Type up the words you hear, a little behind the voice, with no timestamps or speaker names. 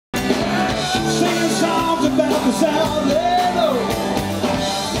the sound level.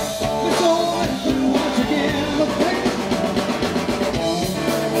 It's all once again the thing.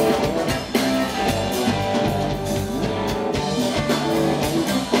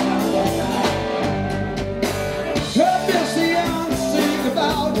 God bless the young, sing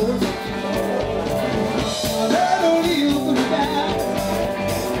about her. Let her live for the bad.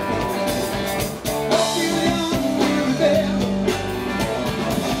 Hope you young, we'll be there.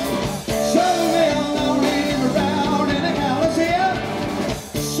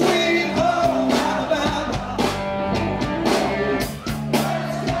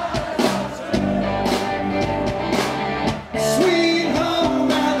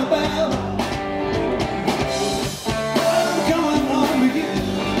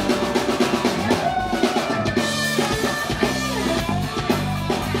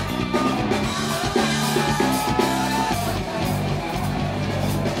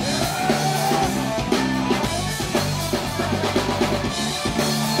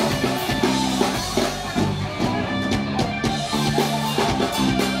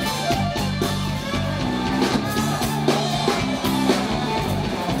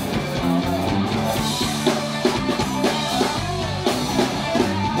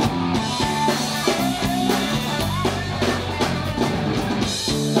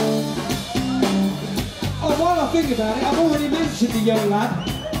 Think about it, I've already mentioned the young lad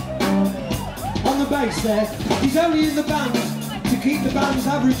on the bass there. He's only in the band to keep the band's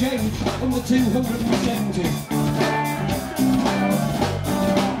average age under 270.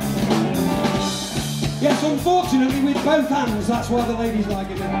 Yes, unfortunately with both hands, that's why the ladies like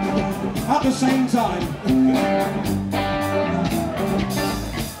it at the same time.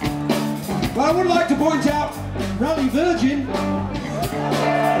 But I would like to point out, Rally Virgin,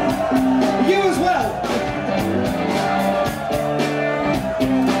 you as well.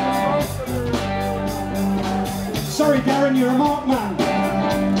 Sorry, Darren, you're a marked man.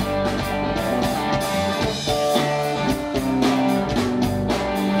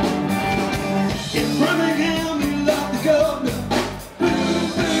 In Birmingham, we love the governor. Boo,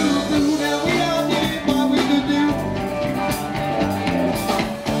 boo, boo, now we all did what we could do.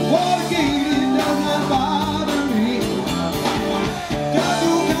 Watergate, it does not bother me. Got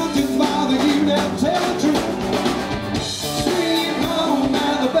no conscience bother you, now tell the truth. Sweet home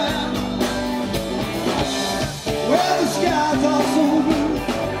Alabama, where the skies are so blue.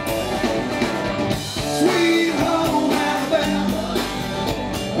 Sweet home Alabama,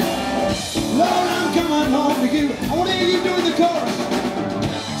 Lord, I'm coming home to you. I want to hear you doing the chorus.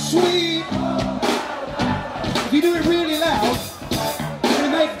 Sweet, if you do it really loud, I'm going to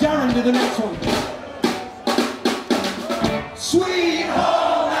make Darren do the next one. Sweet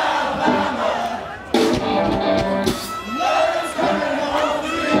home Alabama, Lord, I'm coming home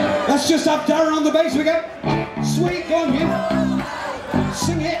to you. Let's just have Darren on the bass, we go. Sweet, go on, you.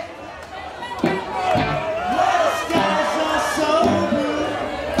 Sing it. The skies are so blue.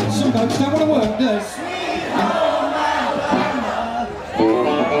 Some folks don't want to work, do they? Sweet home Alabama,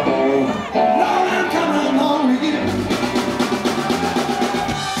 Lord, I'm coming home to you.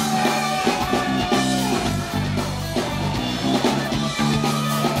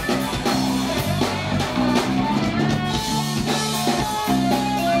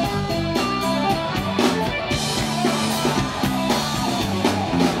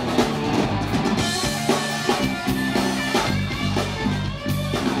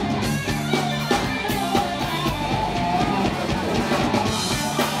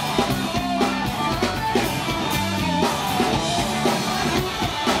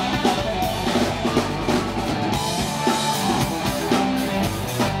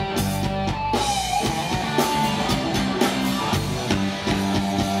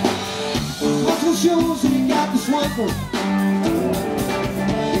 Shows and you got the swiper.